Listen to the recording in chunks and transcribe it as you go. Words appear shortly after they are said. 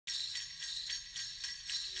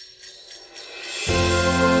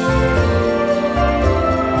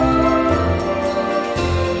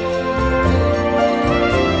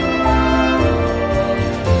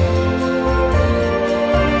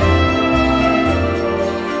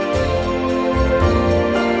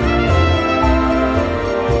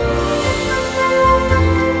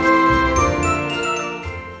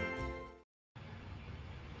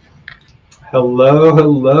Hello,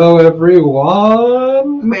 hello,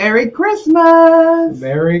 everyone. Merry Christmas.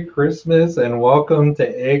 Merry Christmas and welcome to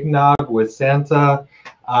Eggnog with Santa.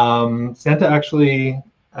 Santa actually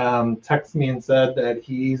texted me and said that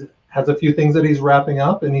he has a few things that he's wrapping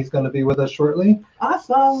up and he's going to be with us shortly.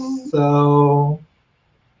 Awesome. So,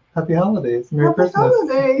 happy holidays. Merry Christmas.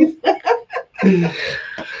 Holidays.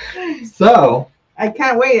 So, I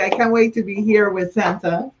can't wait. I can't wait to be here with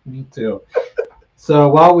Santa. me too. So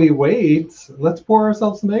while we wait, let's pour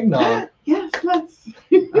ourselves some eggnog. Yes, let's.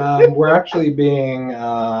 We're actually being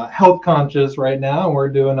health conscious right now. We're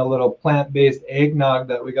doing a little plant-based eggnog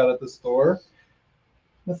that we got at the store.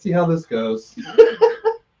 Let's see how this goes.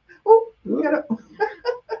 Oh,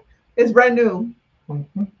 it's brand new.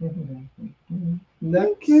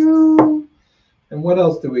 Thank you. And what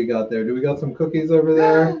else do we got there? Do we got some cookies over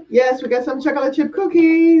there? Yes, we got some chocolate chip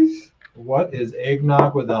cookies. What is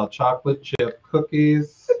eggnog without chocolate chip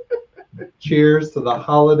cookies? Cheers to the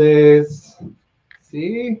holidays.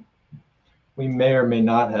 See? We may or may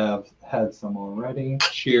not have had some already.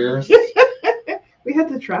 Cheers. We had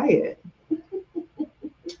to try it.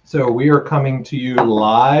 So we are coming to you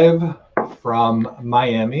live from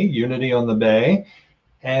Miami, Unity on the Bay.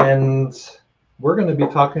 And we're going to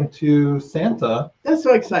be talking to Santa. That's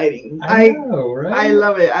so exciting. I know, right? I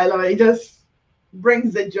love it. I love it. It just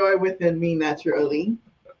brings the joy within me naturally.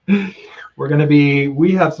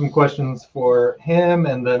 We have some questions for him,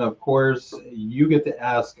 and then of course you get to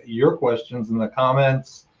ask your questions in the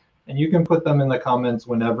comments, and you can put them in the comments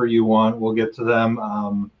whenever you want. We'll get to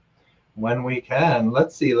them when we can.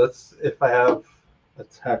 Let's see, if I have a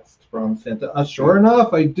text from Santa. Sure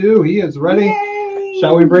enough, I do. He is ready. Yay!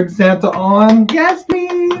 Shall we bring Santa on? Yes,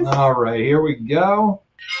 please. All right, here we go.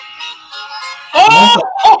 Oh!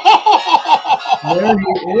 There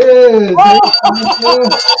he is.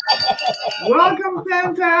 Welcome,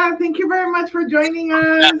 Santa. Thank you very much for joining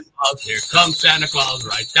us. Here comes Santa Claus,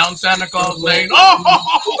 right down Santa Claus Lane.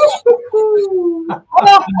 Oh!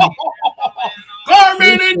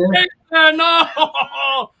 Carmen and Jason.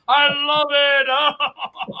 Oh, I love it.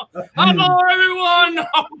 Hello, everyone.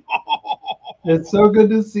 It's so good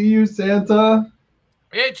to see you, Santa.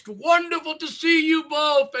 It's wonderful to see you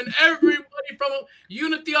both and everybody from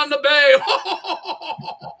Unity on the Bay.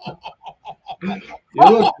 You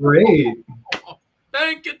look great.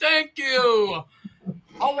 Thank you, thank you.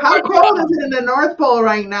 How cold is it in the North Pole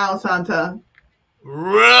right now, Santa?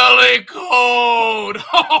 Really cold.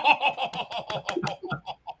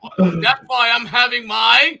 That's why I'm having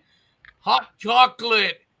my hot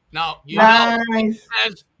chocolate. Now, you know, he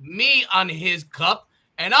has me on his cup.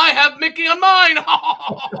 And I have Mickey on mine.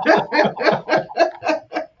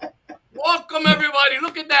 Welcome, everybody.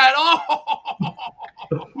 Look at that. Oh.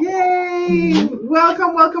 Yay.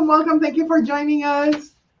 Welcome, welcome, welcome. Thank you for joining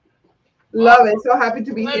us. Love it. So happy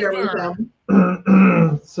to be here with them.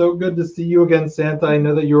 So good to see you again, Santa. I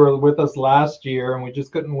know that you were with us last year, and we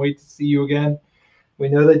just couldn't wait to see you again. We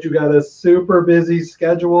know that you got a super busy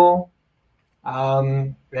schedule.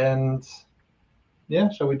 And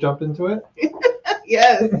yeah, shall we jump into it?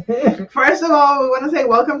 Yes. First of all, we want to say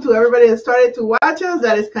welcome to everybody that started to watch us,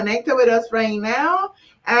 that is connected with us right now.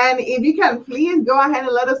 And if you can please go ahead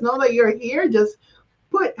and let us know that you're here. Just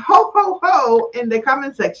put ho, ho, ho in the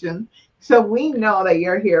comment section so we know that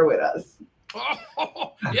you're here with us.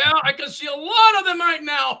 Oh, yeah, I can see a lot of them right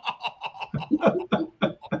now.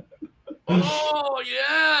 Oh,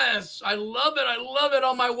 yes. I love it. I love it,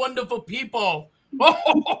 all my wonderful people.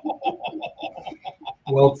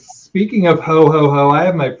 Well, speaking of ho ho ho, I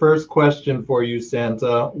have my first question for you,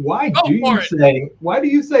 Santa. Why do you say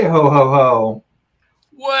ho ho ho?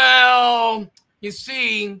 Well, you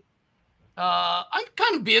see, I'm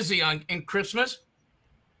kind of busy in Christmas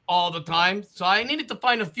all the time, so I needed to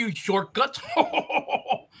find a few shortcuts.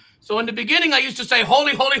 So in the beginning, I used to say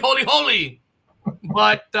holy, holy, holy, holy.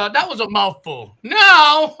 But that was a mouthful.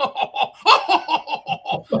 Now,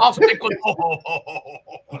 I'll stick with ho, ho, ho,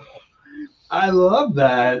 ho. I love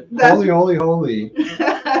that. Holy, holy, holy.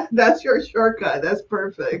 That's your shortcut. That's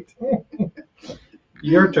perfect.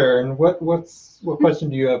 Your turn. What question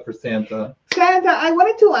do you have for Santa? Santa, I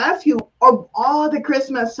wanted to ask you, of all the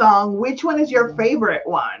Christmas songs, which one is your favorite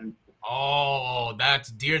one? Oh,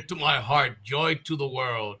 that's dear to my heart. Joy to the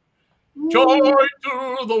world. Joy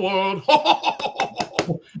to the world.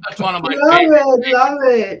 That's one of my favorites. Love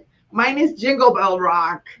it. Mine is Jingle Bell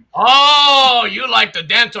Rock. Oh, you like to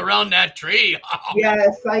dance around that tree.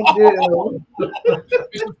 Yes, I do.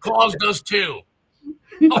 Mr. Claus does too.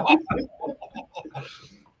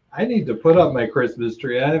 I need to put up my Christmas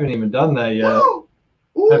tree. I haven't even done that yet. Ooh,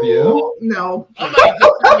 have you? No. How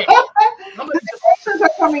many The decorations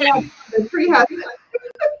are coming up. The tree has.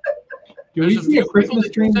 Do we see a Christmas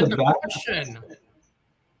tree in the back? Question.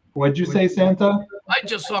 What'd you say, Santa? I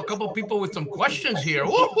just saw a couple people with some questions here.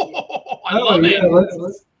 Whoa, I Oh love yeah,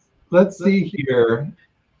 it. let's see here.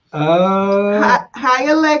 Hi,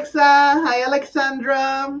 Alexa. Hi,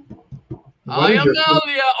 Alexandra. Hi,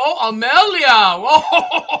 Amelia. Oh, Amelia. Whoa.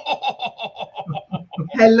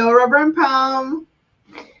 Hello, Reverend Palm.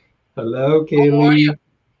 Hello, How are you? Kaylee.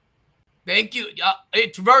 Thank you.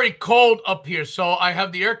 It's very cold up here, so I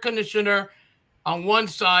have the air conditioner on one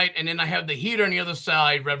side, and then I have the heater on the other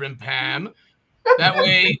side, Reverend Pam. That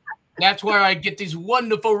way, that's where I get these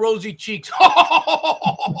wonderful rosy cheeks.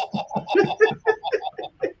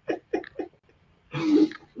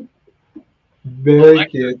 Very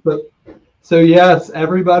cute. So yes,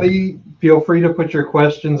 everybody, feel free to put your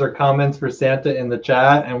questions or comments for Santa in the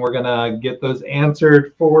chat, and we're gonna get those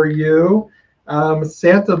answered for you.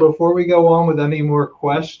 Santa, before we go on with any more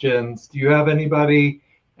questions, do you have any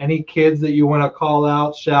kids that you want to call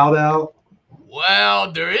out, shout out?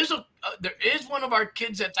 Well, there is one of our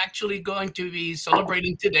kids that's actually going to be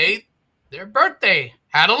celebrating today their birthday.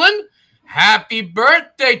 Hadeline, happy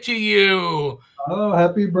birthday to you. Oh,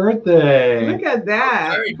 happy birthday. Look at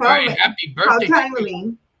that. Very, very happy birthday. How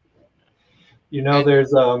timely. You know,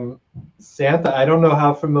 there's Santa. I don't know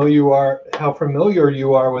how familiar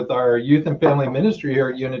you are with our youth and family ministry here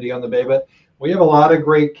at Unity on the Bay, but we have a lot of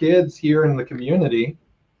great kids here in the community.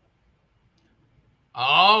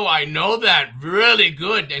 Oh, I know that. Really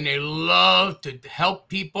good. And they love to help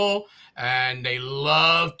people, and they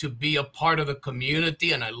love to be a part of the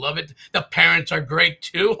community, and I love it. The parents are great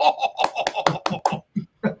too.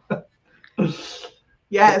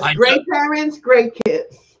 Yes, great parents, great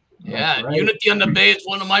kids. Yeah, right. Unity on the Bay is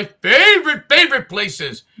one of my favorite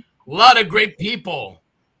places. A lot of great people.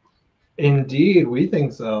 Indeed, we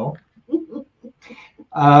think so.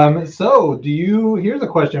 So here's a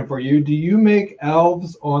question for you. Do you make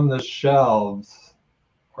elves on the shelves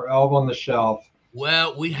or elf on the shelf?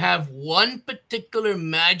 Well, we have one particular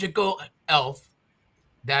magical elf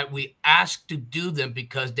that we ask to do them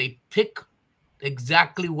because they pick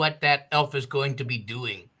exactly what that elf is going to be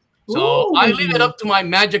doing. So Ooh. I leave it up to my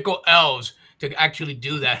magical elves to actually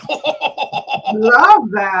do that.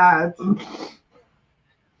 Love that.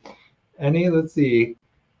 Let's see.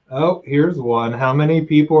 Oh, here's one. How many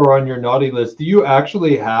people are on your naughty list? Do you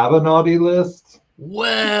actually have a naughty list?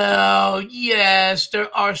 Well, yes,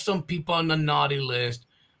 there are some people on the naughty list,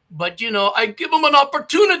 but you know, I give them an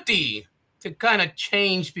opportunity to kind of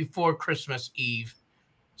change before Christmas Eve.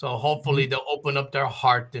 So hopefully they'll open up their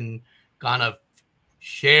heart and kind of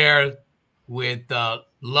share with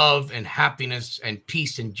love and happiness and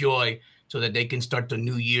peace and joy so that they can start the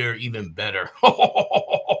new year even better.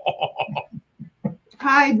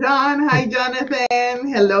 Hi, John. Hi, Jonathan.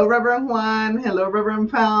 Hello, Reverend Juan. Hello,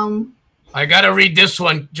 Reverend Palm. I got to read this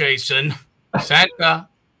one, Jason. Santa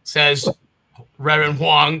says, Reverend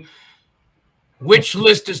Huang, which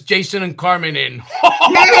list is Jason and Carmen in?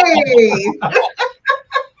 Hey!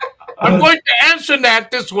 I'm going to answer that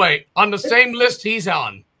this way. On the same list he's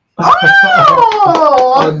on.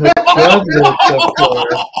 Oh! On the third list, of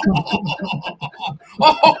course.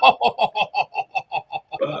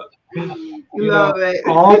 Love it.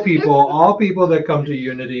 All people that come to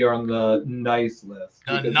Unity are on the nice list.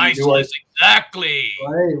 The nice list, exactly.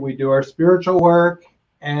 Right. We do our spiritual work,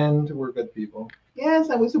 and we're good people. Yes,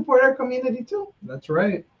 and we support our community too. That's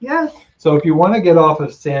right. Yes. So if you want to get off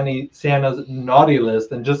of Santa's naughty list,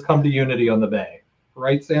 then just come to Unity on the Bay.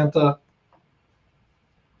 Right, Santa?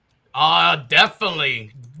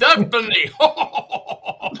 Definitely.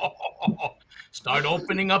 Start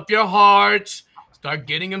opening up your hearts. Start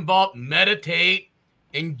getting involved. Meditate.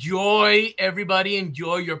 Enjoy everybody.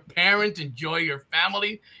 Enjoy your parents. Enjoy your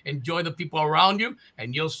family. Enjoy the people around you.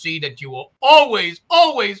 And you'll see that you will always,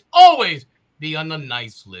 always, always be on the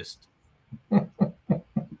nice list. I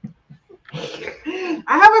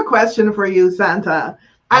have a question for you, Santa.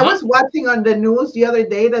 I was watching on the news the other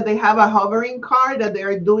day that they have a hovering car that they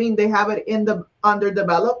have it under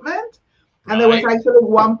development. And there was actually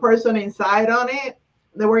one person inside on it.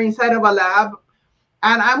 They were inside of a lab.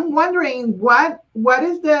 And I'm wondering what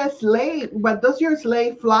is the sleigh? What does your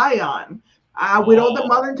sleigh fly on? With all the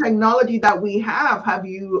modern technology that we have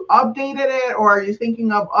you updated it, or are you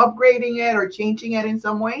thinking of upgrading it or changing it in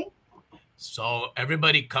some way? So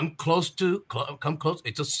everybody come close.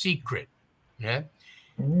 It's a secret. Yeah.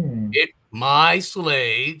 My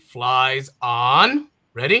sleigh flies on,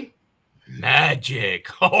 ready? Magic.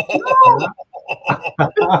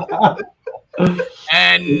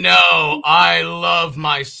 And no, I love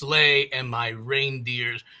my sleigh and my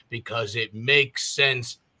reindeers because it makes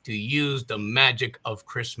sense to use the magic of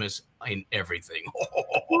Christmas in everything.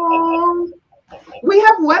 We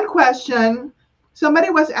have one question. Somebody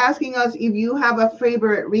was asking us if you have a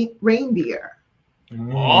favorite reindeer.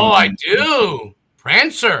 Oh, I do.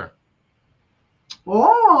 Prancer.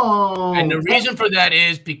 Oh. And the reason for that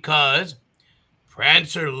is because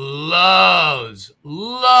Prancer loves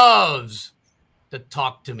to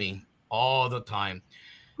talk to me all the time.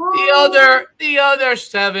 The other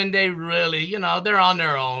seven, they really, you know, they're on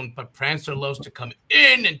their own. But Prancer loves to come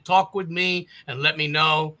in and talk with me and let me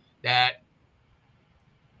know that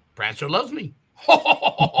Prancer loves me.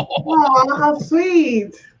 Oh, how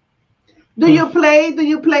sweet. Do you play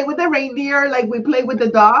with the reindeer like we play with the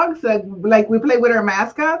dogs? Like we play with our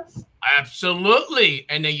mascots? Absolutely.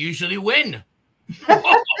 And they usually win.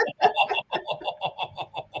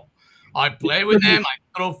 I play with them. I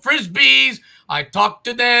throw frisbees. I talk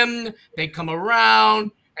to them. They come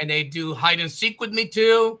around and they do hide and seek with me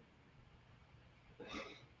too.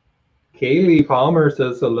 Kaylee Palmer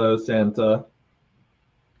says hello, Santa.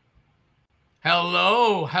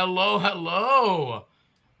 Hello, hello, hello.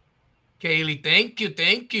 Kaylee, thank you,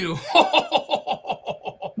 thank you.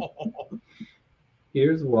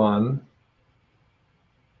 Here's one.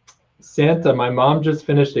 Santa, my mom just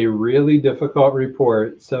finished a really difficult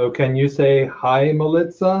report. So can you say hi,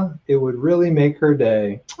 Melissa? It would really make her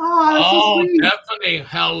day. Oh, that's so sweet. Definitely.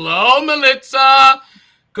 Hello, Melissa.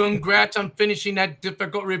 Congrats on finishing that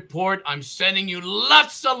difficult report. I'm sending you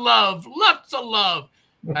lots of love, lots of love.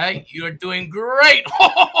 Hey, you're doing great.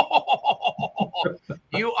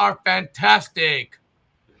 You are fantastic.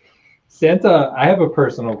 Santa, I have a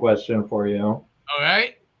personal question for you. All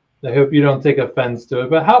right. I hope you don't take offense to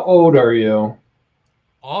it, but how old are you?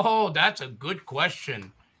 Oh, that's a good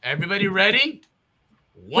question. Everybody ready?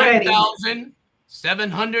 Ready.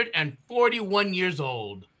 1,741 years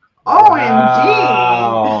old. OMG.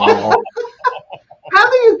 Wow. How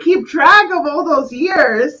do you keep track of all those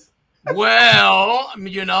years? Well,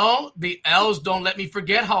 you know, the elves don't let me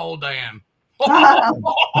forget how old I am.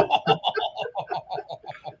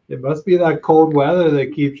 It must be that cold weather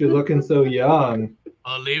that keeps you looking so young.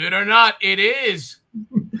 Believe it or not, it is.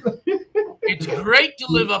 It's great to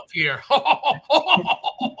live up here.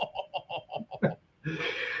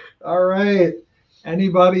 All right.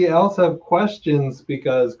 Anybody else have questions?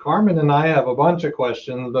 Because Carmen and I have a bunch of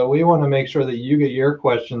questions, but we want to make sure that you get your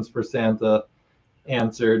questions for Santa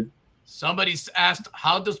answered. Somebody's asked,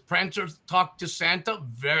 how does Prancer talk to Santa?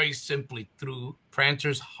 Very simply, through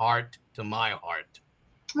Prancer's heart to my heart.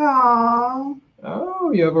 Aww.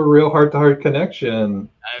 Oh, you have a real heart-to-heart connection.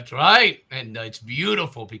 That's right. And it's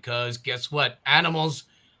beautiful because guess what? Animals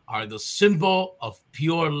are the symbol of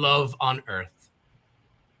pure love on earth.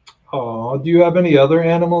 Oh, do you have any other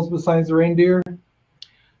animals besides the reindeer?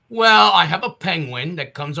 Well, I have a penguin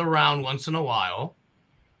that comes around once in a while.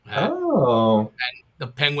 Oh. And the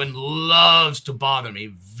penguin loves to bother me.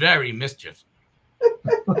 Very mischievous.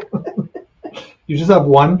 You just have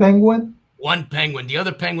one penguin? One penguin. The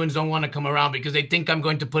other penguins don't want to come around because they think I'm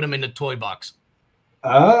going to put them in the toy box.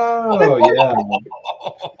 Oh, yeah.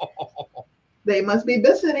 They must be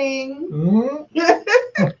visiting. Mm-hmm.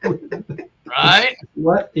 Right?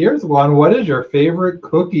 Here's one. What is your favorite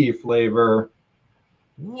cookie flavor?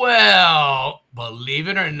 Well, believe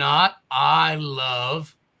it or not, I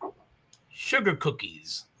love sugar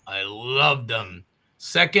cookies. I love them.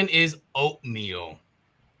 Second is oatmeal.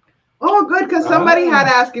 Oh, good, because somebody had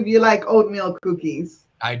asked if you like oatmeal cookies.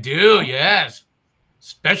 I do, yes.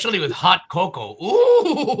 Especially with hot cocoa.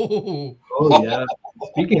 Ooh. Oh, yeah.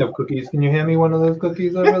 Speaking of cookies, can you hand me one of those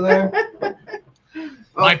cookies over there?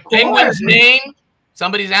 My penguin's name,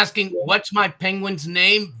 somebody's asking, what's my penguin's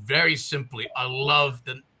name? Very simply, I love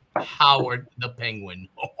the Howard the penguin.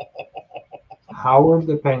 Howard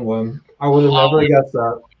the penguin. I would have never guessed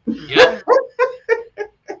that. Yeah.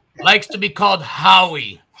 Likes to be called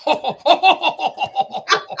Howie.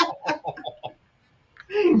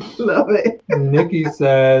 Love it. Nikki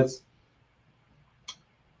says,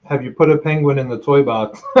 have you put a penguin in the toy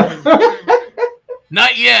box?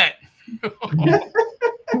 Not yet.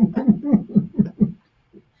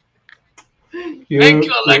 Thank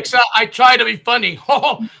you, Alexa. I try to be funny.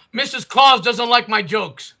 Mrs. Claus doesn't like my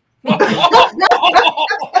jokes.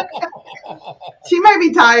 She might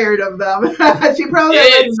be tired of them. She probably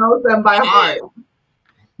already knows them by heart.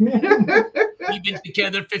 We've been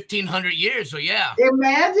together 1,500 years, so yeah.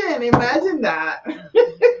 Imagine that.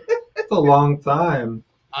 It's a long time.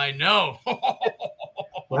 I know.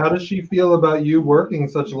 How does she feel about you working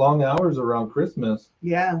such long hours around Christmas?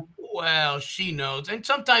 Yeah. Well, she knows. And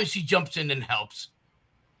sometimes she jumps in and helps.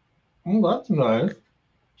 Oh, that's nice.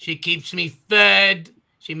 She keeps me fed.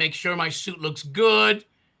 She makes sure my suit looks good.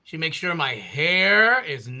 She makes sure my hair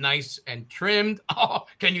is nice and trimmed. Oh,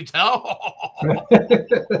 can you tell?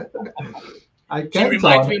 I She can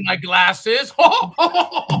reminds tell. me of my glasses.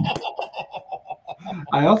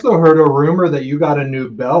 I also heard a rumor that you got a new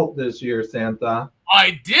belt this year, Santa.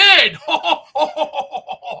 I did.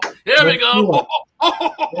 There we Let's see go.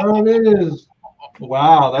 it. There it is.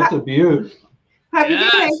 Wow, that's a beaut. Have you been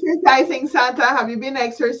Yes. exercising, Santa? Have you been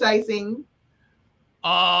exercising?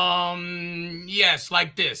 Yes,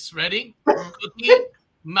 like this. Ready? Cookie,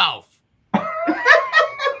 mouth.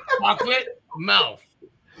 Chocolate, mouth.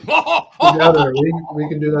 Together, we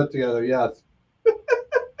can do that together. Yes.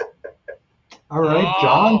 All right,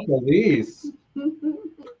 John Felice.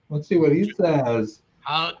 Let's see what he says.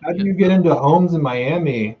 How do you get into homes in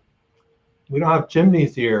Miami? We don't have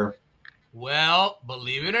chimneys here. Well,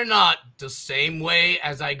 believe it or not, the same way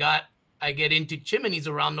as I get into chimneys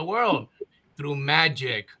around the world, through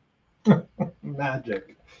magic.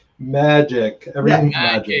 Magic. Everything's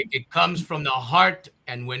magic. It comes from the heart,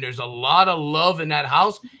 and when there's a lot of love in that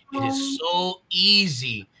house, it is so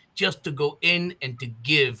easy just to go in and to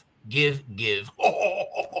give.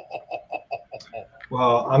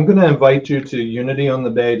 Well, I'm going to invite you to Unity on the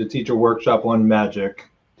Bay to teach a workshop on magic.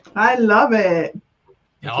 I love it.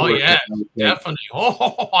 Oh, yeah, definitely.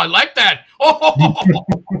 Oh, I like that.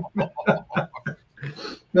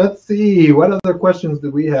 Let's see. What other questions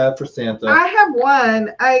do we have for Santa? I have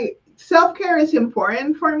one. Self-care is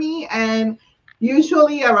important for me, and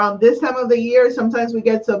usually around this time of the year, sometimes we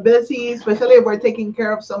get so busy, especially if we're taking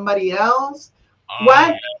care of somebody else.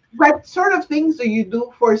 What sort of things do you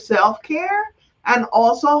do for self-care? And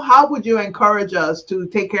also, how would you encourage us to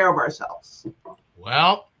take care of ourselves?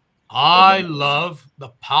 Well, I love the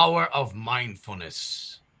power of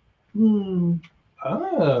mindfulness. Oh,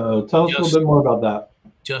 tell us a little bit more about that.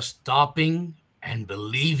 Just stopping and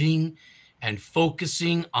believing and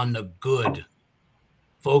focusing on the good.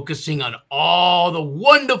 Focusing on all the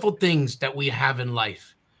wonderful things that we have in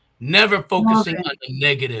life. Never focusing on the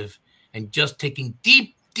negative, and just taking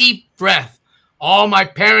deep, deep breath. All my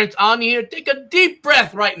parents on here, take a deep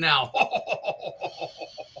breath right now.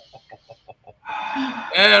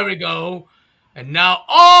 There we go. And now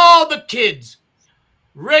all the kids,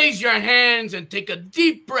 raise your hands and take a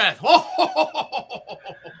deep breath.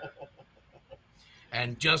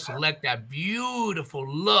 And just let that beautiful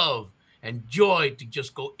love and joy to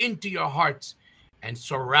just go into your hearts and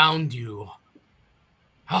surround you.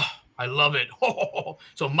 I love it.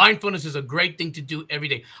 So mindfulness is a great thing to do every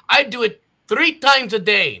day. I do it 3 times a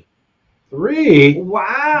day. 3?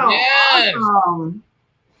 Wow. Yes. Awesome.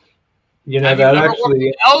 You know, Have that you ever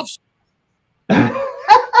actually. Elves?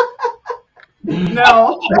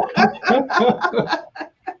 No.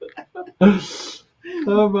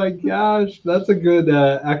 Oh my gosh, that's a good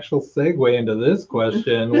actual segue into this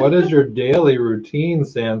question. What is your daily routine,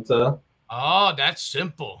 Santa? Oh, that's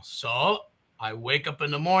simple. So I wake up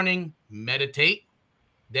in the morning, meditate.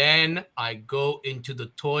 Then I go into the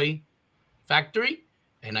toy factory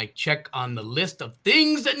and I check on the list of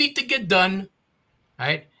things that need to get done.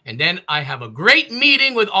 Right? And then I have a great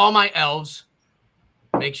meeting with all my elves.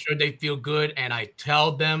 Make sure they feel good. And I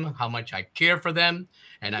tell them how much I care for them.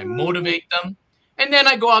 And I motivate them. And then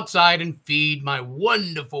I go outside and feed my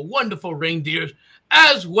wonderful, wonderful reindeers,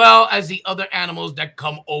 as well as the other animals that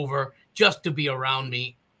come over just to be around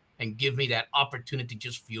me and give me that opportunity to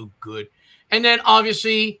just feel good. And then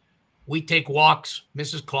obviously we take walks,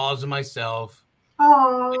 Mrs. Claus and myself.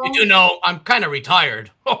 Oh. Did you know I'm kind of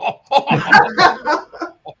retired?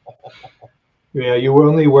 Yeah, you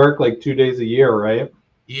only work like 2 days a year, right?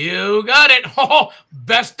 You got it.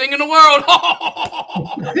 Best thing in the world.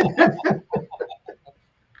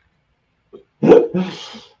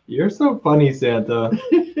 You're so funny, Santa.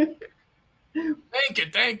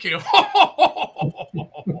 Thank you.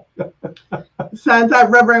 Santa,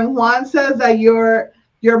 Reverend Juan says that your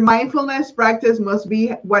mindfulness practice must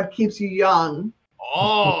be what keeps you young.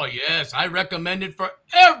 Oh, yes. I recommend it for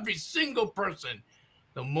every single person.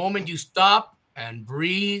 The moment you stop and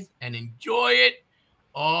breathe and enjoy it,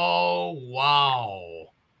 oh, wow.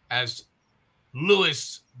 As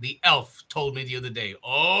Louis the elf told me the other day,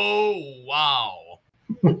 oh, wow.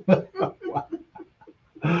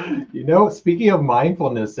 You know, speaking of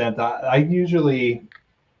mindfulness, Santa, I usually,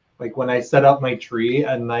 like when I set up my tree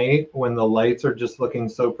at night, when the lights are just looking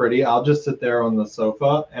so pretty, I'll just sit there on the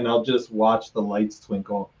sofa and I'll just watch the lights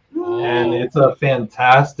twinkle. Oh. And it's a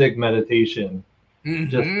fantastic meditation.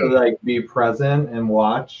 Just to like be present and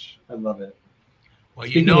watch. I love it. Well,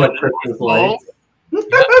 Speaking you know, of Christmas lights.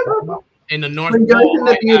 in the North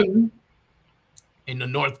Pole, in the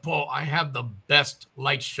North Pole, I have the best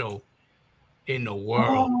light show in the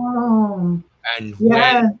world. Oh, And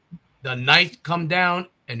yeah. when the night come down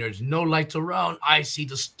and there's no lights around, I see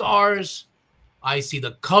the stars, I see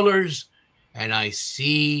the colors, and I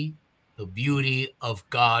see the beauty of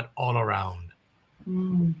God all around.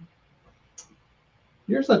 Mm.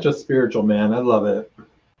 You're such a spiritual man. I love it.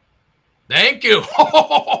 Thank you.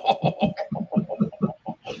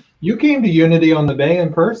 You came to Unity on the Bay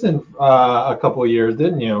in person a couple of years,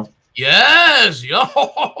 didn't you? Yes.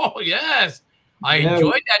 Yes. I Yeah.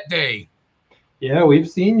 enjoyed that day. Yeah, we've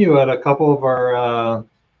seen you at a couple of our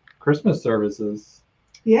Christmas services.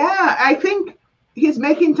 Yeah, I think he's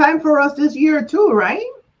making time for us this year too, right?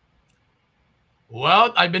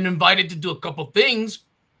 Well, I've been invited to do a couple things.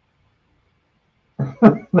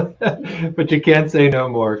 But you can't say no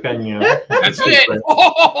more, can you? That's it.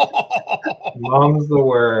 Mom's the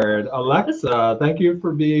word. Alexa, thank you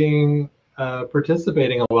for being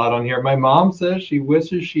participating a lot on here. My mom says she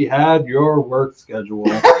wishes she had your work schedule.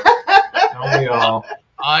 Don't we all?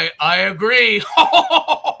 I agree.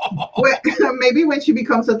 Maybe when she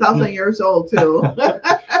becomes 1,000 years old too.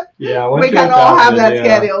 Yeah, we can all have that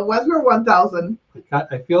schedule. Once we're 1,000.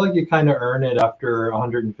 I feel like you kind of earn it after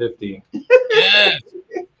 150. Yes.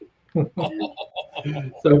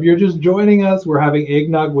 So if you're just joining us, we're having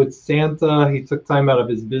Eggnog with Santa. He took time out of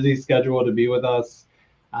his busy schedule to be with us.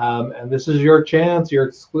 And this is your chance, your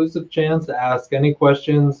exclusive chance to ask any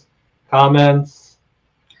questions, comments.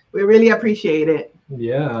 We really appreciate it.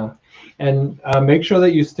 Yeah. And make sure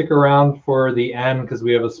that you stick around for the end because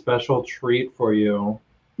we have a special treat for you.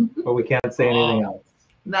 But we can't say anything else.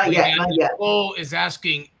 Not yet. Nicole is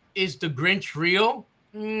asking, is the Grinch real?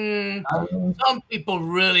 Some people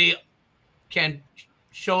really can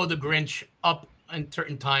show the Grinch up in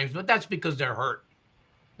certain times, but that's because they're hurt.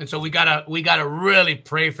 And so we gotta really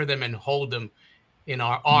pray for them and hold them in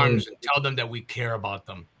our arms and tell them that we care about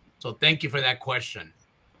them. So thank you for that question.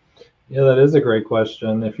 Yeah, that is a great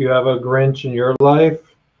question. If you have a Grinch in your life,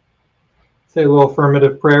 say a little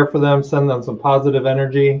affirmative prayer for them, send them some positive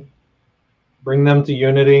energy, bring them to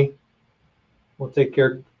Unity. We'll take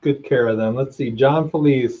good care of them. Let's see, John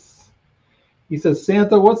Felice. He says,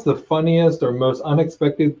 Santa, what's the funniest or most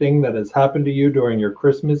unexpected thing that has happened to you during your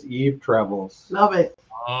Christmas Eve travels? Love it.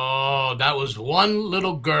 Oh, that was one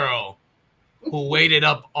little girl who waited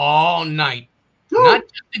up all night, not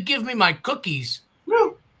just to give me my cookies,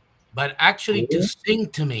 but actually to sing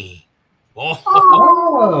to me.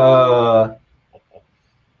 Oh.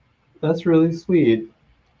 That's really sweet.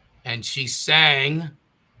 And she sang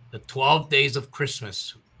the 12 Days of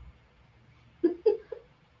Christmas.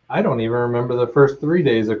 I don't even remember the first 3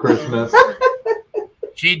 days of Christmas.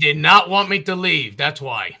 She did not want me to leave. That's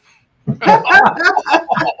why.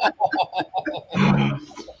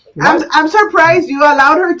 I'm surprised you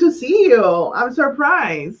allowed her to see you. I'm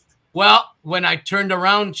surprised. Well, when I turned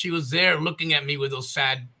around, she was there looking at me with those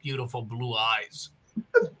sad, beautiful blue eyes.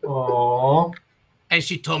 Aww. And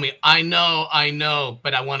she told me, I know,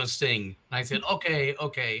 but I want to sing. And I said,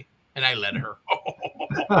 okay. And I let her.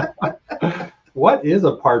 What is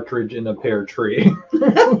a partridge in a pear tree?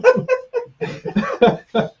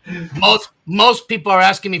 Most people are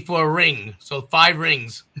asking me for a ring. So 5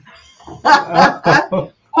 rings.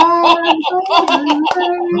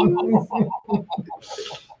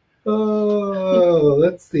 Oh,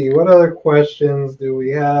 let's see. What other questions do we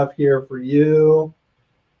have here for you?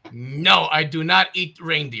 No, I do not eat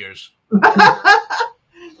reindeers.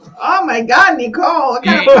 Oh my God, Nicole! What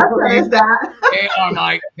kind of pressure is that?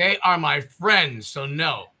 They are my friends, so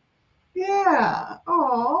no. Yeah.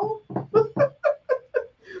 Oh.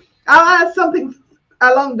 I'll ask something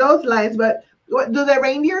along those lines. But do the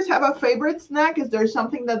reindeers have a favorite snack? Is there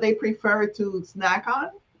something that they prefer to snack on?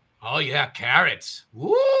 Oh yeah, carrots.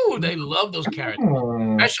 Woo! They love those carrots,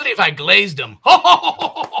 especially if I glazed them.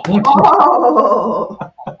 Oh,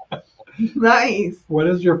 nice. What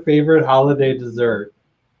is your favorite holiday dessert?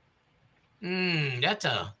 That's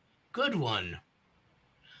a good one.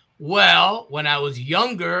 Well, when I was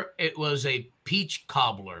younger, it was a peach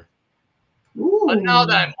cobbler. Ooh. But now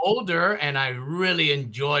that I'm older and I really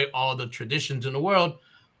enjoy all the traditions in the world,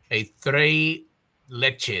 a 3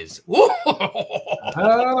 leches.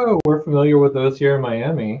 Oh, we're familiar with those here in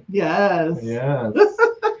Miami. Yes. Yes.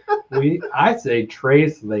 I say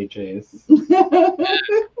tres leches.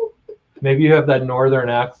 Maybe you have that northern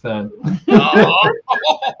accent.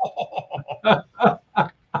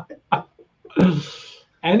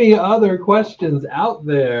 Any other questions out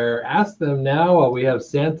there? Ask them now while we have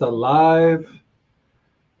Santa live.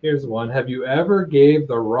 Here's one. Have you ever gave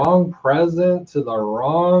the wrong present to the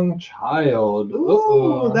wrong child?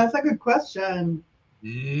 Ooh, that's a good question.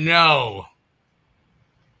 No.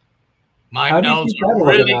 My How do you elves keep are that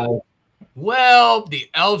really organized? well. The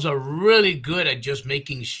elves are really good at just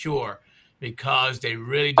making sure because they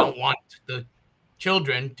really don't want the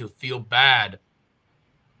children to feel bad.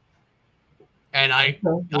 And Okay,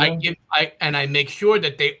 I make sure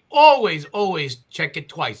that they always check it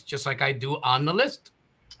twice, just like I do on the list.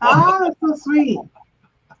 Ah, that's so sweet.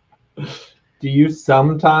 Do you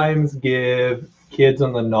sometimes give kids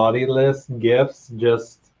on the naughty list gifts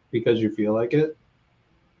just because you feel like it?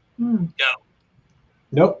 Hmm. No,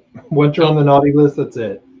 Nope. Once you're on no. the naughty list, that's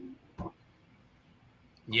it.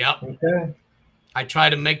 Yep. Okay. I try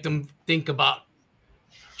to make them think about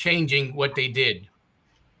changing what they did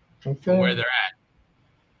from where Okay. they're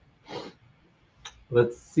at.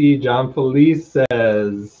 Let's see. John Felice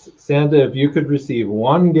says, Santa, if you could receive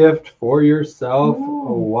one gift for yourself,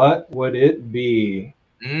 Ooh. what would it be?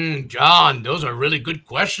 John, those are really good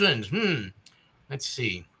questions. Let's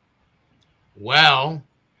see. Well,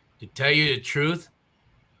 to tell you the truth,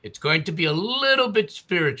 it's going to be a little bit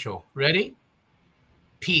spiritual. Ready?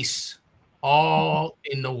 Peace all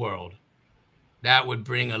in the world. That would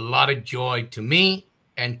bring a lot of joy to me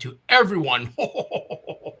and to everyone.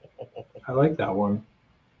 I like that one.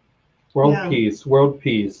 Yeah. World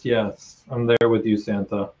peace. Yes, I'm there with you,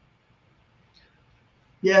 Santa.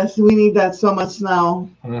 Yes, we need that so much now.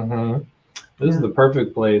 This is the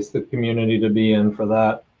perfect place, the community to be in for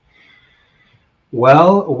that.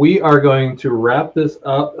 Well, we are going to wrap this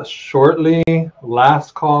up shortly.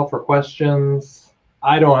 Last call for questions.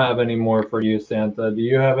 I don't have any more for you, Santa. Do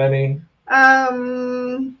you have any?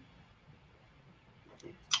 Can't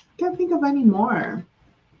think of any more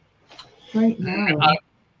right now.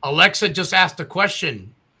 Alexa just asked a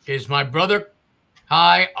question. Is my brother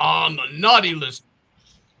high on the naughty list?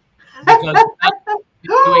 Because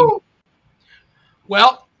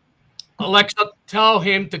well, Alexa, tell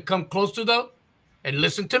him to come closer though and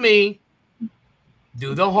listen to me.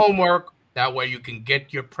 Do the homework. That way you can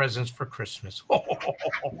get your presents for Christmas.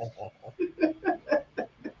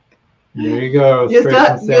 There you go. You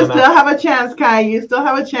still have a chance, Kai. You still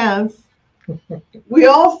have a chance. We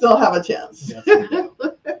all still have a chance.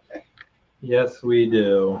 Yes, we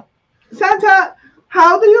do. Santa,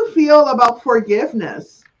 how do you feel about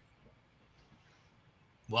forgiveness?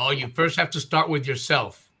 Well, you first have to start with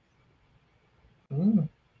yourself. And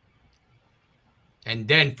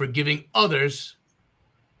then forgiving others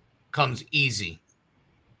comes easy.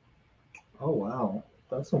 Oh, wow.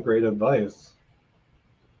 That's some great advice.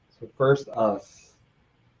 So first us.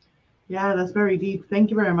 Yeah, that's very deep. Thank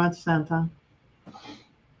you very much, Santa.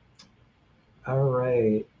 All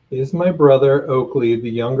right. Is my brother Oakley, the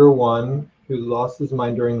younger one, who lost his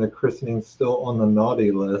mind during the christening, still on the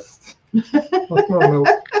naughty list? Well,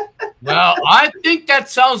 I think that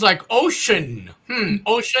sounds like Ocean.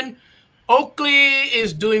 Ocean. Oakley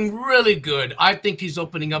is doing really good. I think he's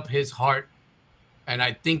opening up his heart, and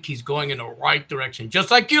I think he's going in the right direction,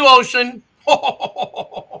 just like you, Ocean.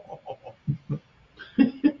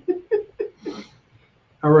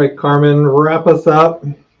 All right, Carmen, wrap us up.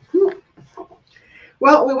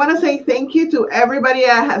 Well, we want to say thank you to everybody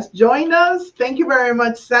that has joined us. Thank you very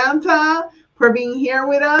much, Santa, for being here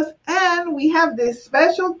with us. And we have this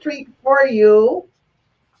special treat for you.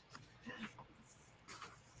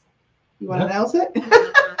 You want to announce it?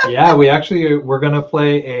 Yeah, we're going to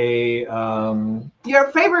play a...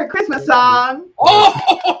 your favorite Christmas song.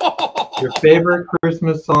 Your favorite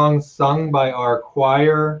Christmas song sung by our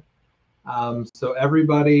choir. So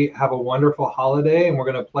everybody have a wonderful holiday, and we're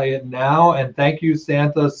going to play it now. And thank you,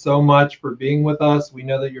 Santa, so much for being with us. We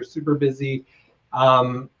know that you're super busy.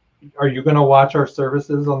 Are you going to watch our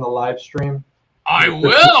services on the live stream? I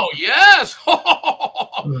will. Yes.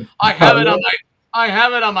 I have it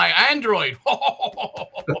on my Android.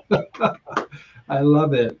 I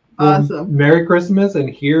love it. Awesome. Well, Merry Christmas, and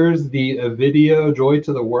here's the video "Joy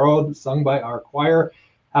to the World" sung by our choir.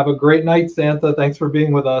 Have a great night, Santa. Thanks for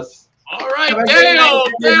being with us. All right, Dale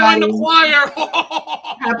in the choir.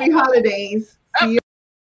 Happy holidays. See you.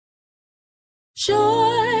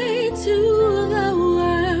 Joy to the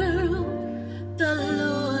world, the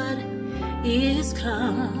Lord is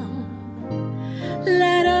come.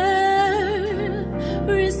 Let earth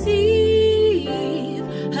receive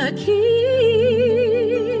her King.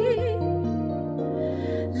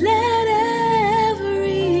 Let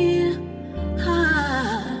every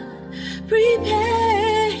heart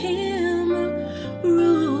prepare him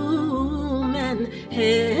room, and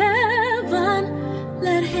heaven,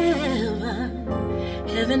 let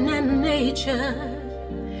heaven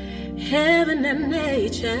and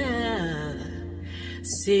nature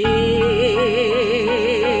sing.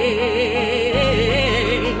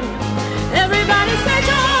 Everybody say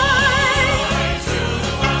joy.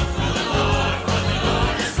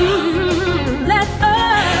 Let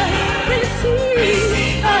earth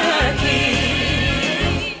receive her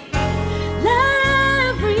King. Let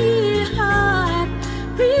every heart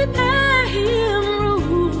prepare him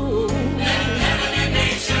room.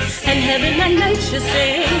 And heaven and nature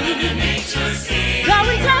sing. Go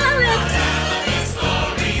and tell it.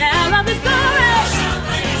 Tell of his glory.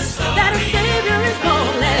 That a Savior is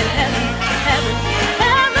born. Let heaven, heaven,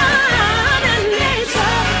 heaven and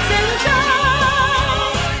nature sing joy.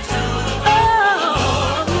 Oh,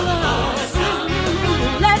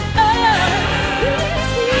 let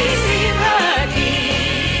earth receive her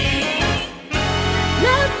King.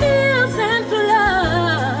 Let fields and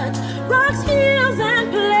floods, rocks, hills and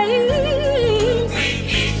plains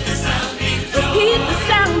repeat the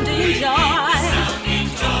sounding joy.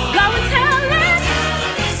 Go and tell it,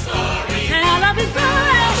 tell of his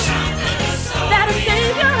glory, that a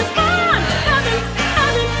Savior is born. Heaven,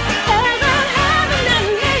 heaven, heaven, heaven and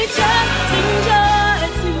nature sing joy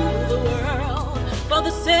to the world. For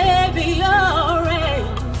the Savior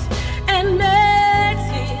reigns and makes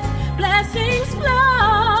his blessings flow.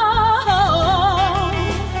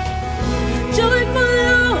 Joyful,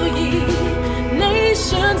 all ye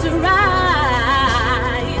nations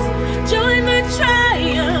arise. Join the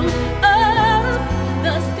triumph of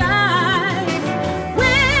the skies.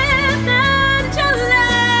 With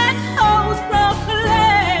angelic hosts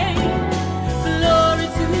proclaim glory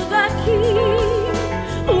to the King,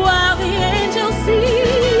 while the angels sing.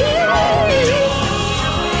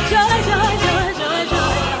 Joy, joy, joy, joy,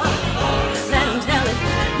 joy. Let him tell it.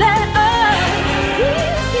 Let earth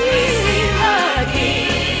receive her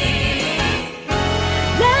King.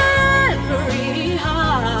 Let every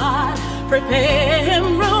heart prepare him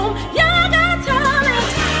room. You gotta tell it.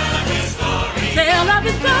 Tell of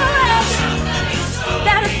his glory.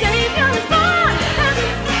 That a Savior is born. Heaven,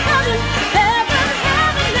 heaven, heaven,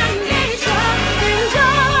 heaven and nature sing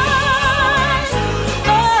joy.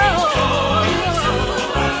 Oh,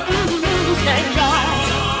 sing joy.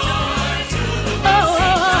 Oh,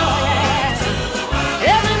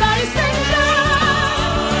 yeah. Everybody sing joy.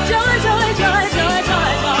 Joy, joy, joy, joy,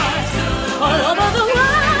 joy, joy. All over the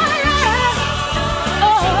world, yeah.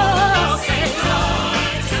 Oh, sing joy.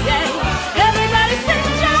 Yeah. Everybody sing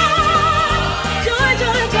joy. Joy,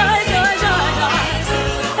 joy, joy, joy, joy, joy.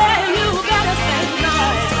 Hey, you gotta sing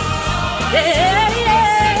joy. Yeah,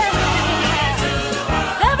 yeah.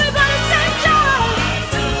 Everybody sing joy.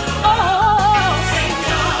 Oh, sing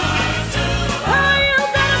joy. Oh, you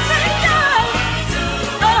gotta sing joy.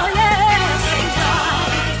 Oh, yeah, sing joy.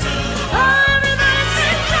 Oh, everybody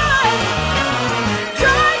sing joy.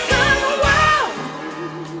 Joy to the world.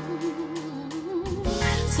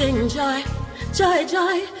 Sing joy, joy,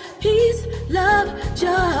 joy, peace, love,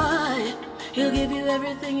 joy. He'll give you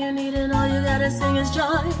everything you need, and all you gotta sing is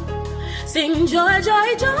joy. Sing joy,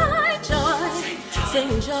 joy, joy, joy. Sing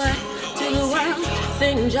joy to the world.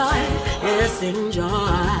 Sing joy, yes, sing joy.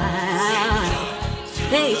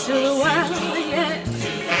 Hey, to the world, yeah.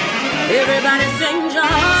 Everybody sing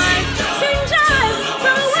joy.